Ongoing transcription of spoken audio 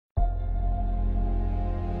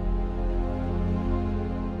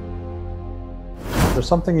There's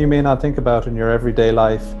something you may not think about in your everyday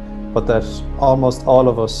life, but that almost all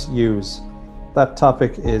of us use. That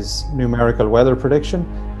topic is numerical weather prediction,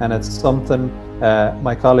 and it's something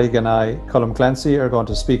my colleague and I, Colm Clancy, are going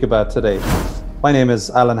to speak about today. My name is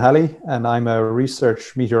Hally, and I'm a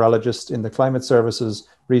research meteorologist in the Climate Services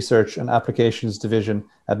Research and Applications Division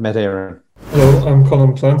at Met Éireann. Hello, I'm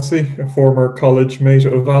Colm Clancy, a former college mate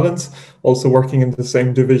of Alan's, also working in the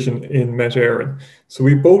same division in Met Éireann. So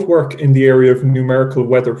we both work in the area of numerical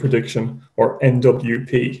weather prediction, or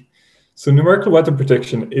NWP. So numerical weather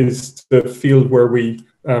prediction is the field where we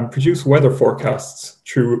produce weather forecasts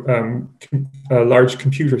through large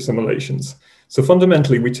computer simulations. So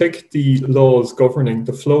fundamentally, we take the laws governing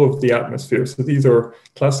the flow of the atmosphere. So these are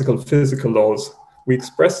classical physical laws. We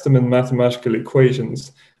express them in mathematical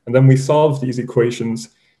equations, and then we solve these equations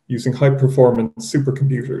using high-performance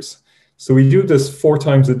supercomputers. So we do this 4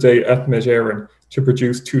 times a day at Met Éireann to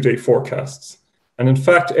produce 2-day forecasts. And in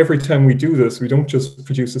fact, every time we do this, we don't just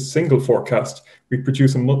produce a single forecast, we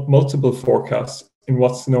produce multiple forecasts in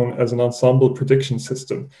what's known as an ensemble prediction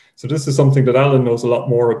system. So this is something that Alan knows a lot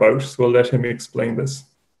more about, so I'll let him explain this.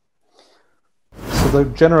 So the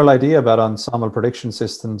general idea about ensemble prediction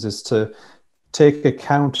systems is to take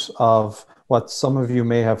account of what some of you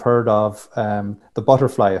may have heard of, the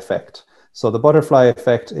butterfly effect. So the butterfly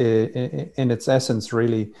effect in its essence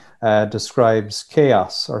really describes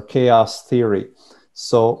chaos or chaos theory.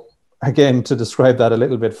 So again, to describe that a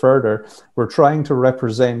little bit further, we're trying to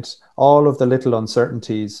represent all of the little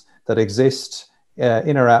uncertainties that exist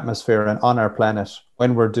in our atmosphere and on our planet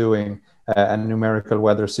when we're doing a numerical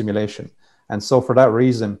weather simulation. And so for that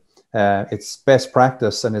reason, it's best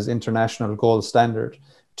practice and is international gold standard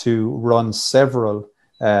to run several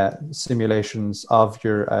simulations of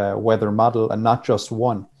your weather model and not just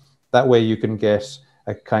one. That way you can get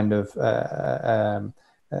a kind of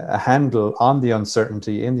a handle on the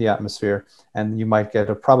uncertainty in the atmosphere, and you might get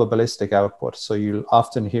a probabilistic output. So you'll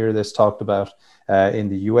often hear this talked about in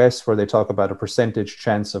the US, where they talk about a percentage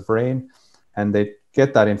chance of rain, and they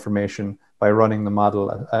get that information by running the model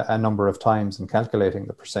a number of times and calculating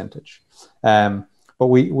the percentage. But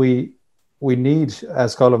we need,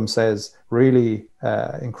 as Colm says, really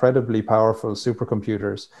incredibly powerful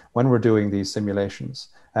supercomputers when we're doing these simulations.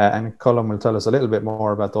 And Colm will tell us a little bit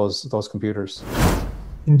more about those computers.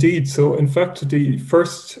 Indeed. So in fact, the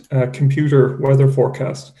first computer weather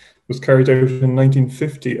forecast was carried out in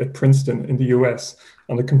 1950 at Princeton in the US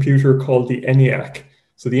on a computer called the ENIAC.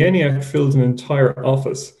 So the ENIAC filled an entire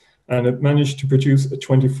office, and it managed to produce a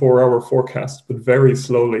 24-hour forecast, but very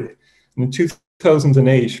slowly. And in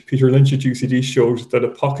 2008, Peter Lynch at UCD showed that a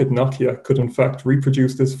pocket Nokia could in fact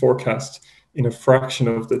reproduce this forecast in a fraction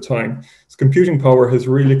of the time. So computing power has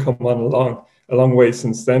really come on a long way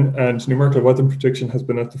since then, and numerical weather prediction has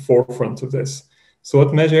been at the forefront of this. So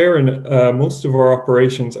at Met Éireann, most of our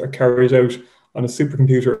operations are carried out on a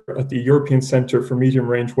supercomputer at the European Centre for Medium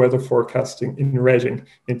Range Weather Forecasting in Reading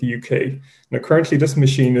in the UK. Now currently this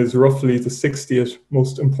machine is roughly the 60th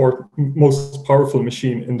most powerful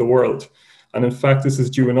machine in the world. And in fact, this is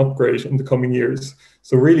due an upgrade in the coming years.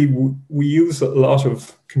 So really, we use a lot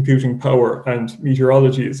of computing power, and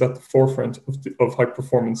meteorology is at the forefront of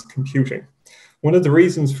high-performance computing. One of the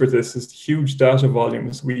reasons for this is the huge data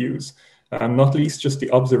volumes we use, not least just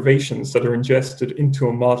the observations that are ingested into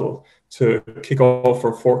a model to kick off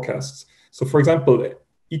our forecasts. So for example,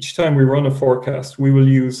 each time we run a forecast, we will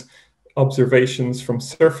use observations from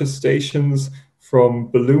surface stations, from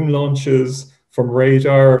balloon launches, from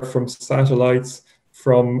radar, from satellites,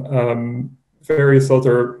 from various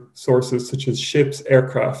other sources such as ships,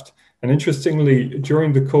 aircraft. And interestingly,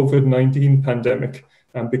 during the COVID-19 pandemic,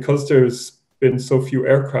 because there's been so few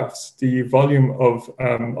aircrafts, the volume of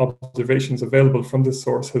observations available from this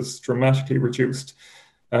source has dramatically reduced.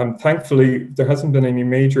 Thankfully, there hasn't been any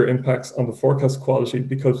major impacts on the forecast quality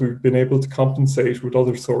because we've been able to compensate with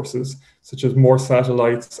other sources, such as more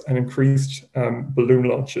satellites and increased balloon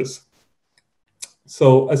launches.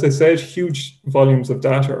 So as I said, huge volumes of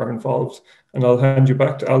data are involved, and I'll hand you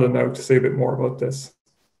back to Alan now to say a bit more about this.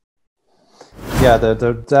 Yeah,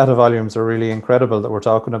 the data volumes are really incredible that we're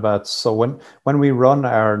talking about. So when we run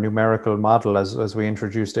our numerical model, as we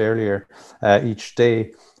introduced earlier, each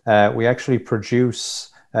day, we actually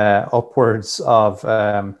produce upwards of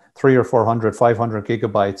 300 or 400, 500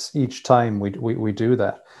 gigabytes each time we do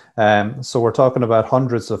that. So we're talking about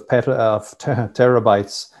hundreds of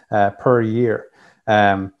terabytes per year.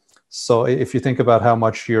 So if you think about how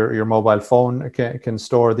much your mobile phone can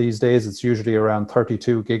store these days, it's usually around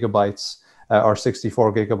 32 gigabytes or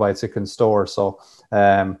 64 gigabytes it can store. So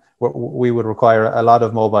we would require a lot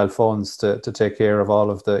of mobile phones to take care of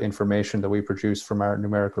all of the information that we produce from our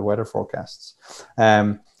numerical weather forecasts.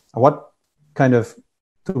 And what kind of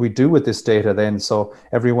do we do with this data then? So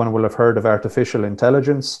everyone will have heard of artificial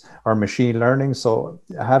intelligence or machine learning. So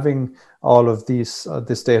having all of this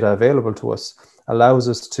data available to us allows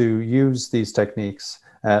us to use these techniques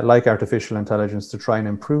like artificial intelligence to try and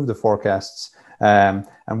improve the forecasts. And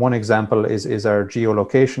one example is our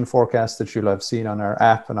geolocation forecast that you'll have seen on our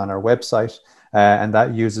app and on our website. And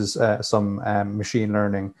that uses some machine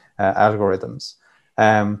learning algorithms.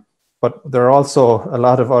 But there are also a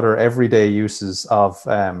lot of other everyday uses of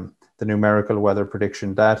the numerical weather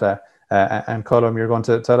prediction data. And Colm, you're going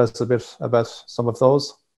to tell us a bit about some of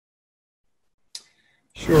those?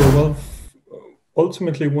 Sure. Well,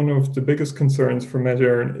 ultimately, one of the biggest concerns for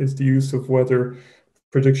MED-EARN is the use of weather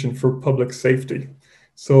prediction for public safety.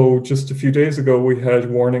 So just a few days ago, we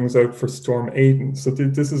had warnings out for Storm Aiden. So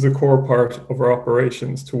this is a core part of our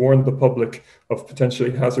operations to warn the public of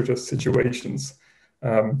potentially hazardous situations.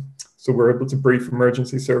 So we're able to brief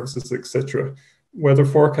emergency services, etc. Weather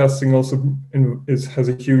forecasting also has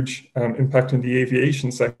a huge impact in the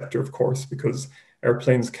aviation sector, of course, because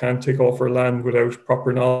airplanes can't take off or land without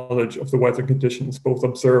proper knowledge of the weather conditions, both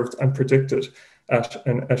observed and predicted at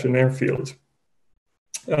an airfield.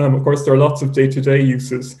 Of course, there are lots of day-to-day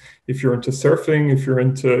uses. If you're into surfing, if you're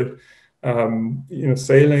into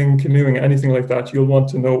sailing, canoeing, anything like that, you'll want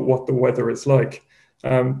to know what the weather is like.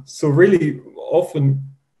 So really, often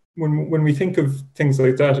when we think of things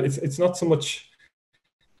like that, it's not so much,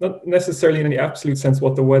 not necessarily in any absolute sense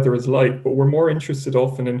what the weather is like, but we're more interested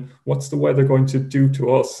often in what's the weather going to do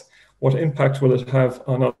to us? What impact will it have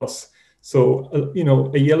on us? So,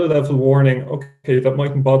 a yellow level warning, okay, that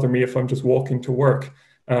mightn't bother me if I'm just walking to work.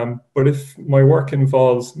 But if my work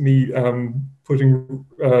involves me putting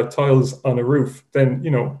tiles on a roof, then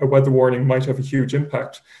a weather warning might have a huge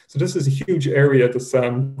impact. So this is a huge area that's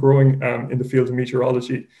growing in the field of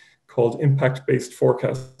meteorology called impact-based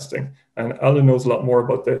forecasting. And Alan knows a lot more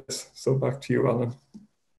about this. So back to you, Alan.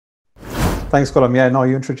 Thanks, Colm. Yeah, no,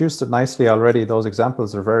 you introduced it nicely already. Those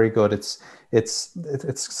examples are very good. It's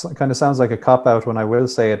kind of sounds like a cop-out when I will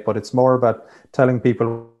say it, but it's more about telling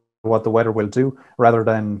people what the weather will do rather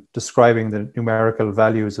than describing the numerical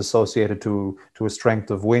values associated to a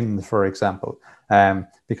strength of wind, for example,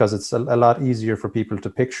 because it's a lot easier for people to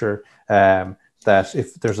picture that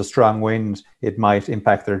if there's a strong wind, it might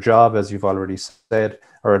impact their job, as you've already said,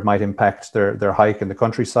 or it might impact their hike in the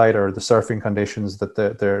countryside or the surfing conditions that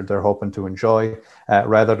they're hoping to enjoy,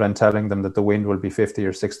 rather than telling them that the wind will be 50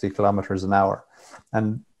 or 60 kilometers an hour.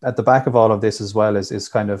 And at the back of all of this as well is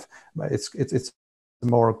kind of, it's a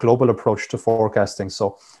more global approach to forecasting.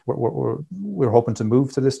 So we're hoping to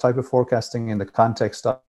move to this type of forecasting in the context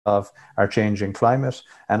of our changing climate,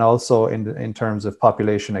 and also in terms of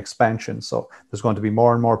population expansion. So there's going to be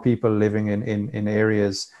more and more people living in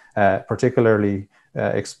areas particularly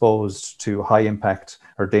exposed to high impact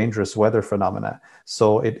or dangerous weather phenomena.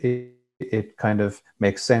 So it kind of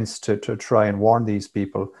makes sense to try and warn these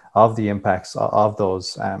people of the impacts of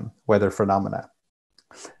those weather phenomena.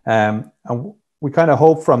 And we kind of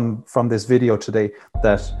hope from this video today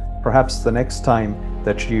that perhaps the next time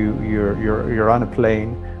that you're on a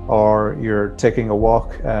plane or you're taking a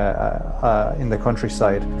walk in the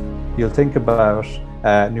countryside, you'll think about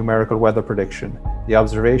numerical weather prediction. The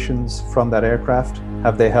observations from that aircraft,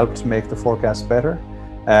 have they helped make the forecast better?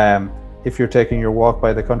 If you're taking your walk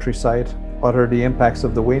by the countryside, what are the impacts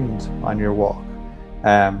of the wind on your walk?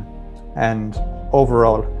 And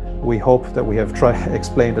overall, we hope that we have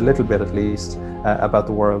explained a little bit at least about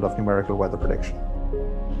the world of numerical weather prediction.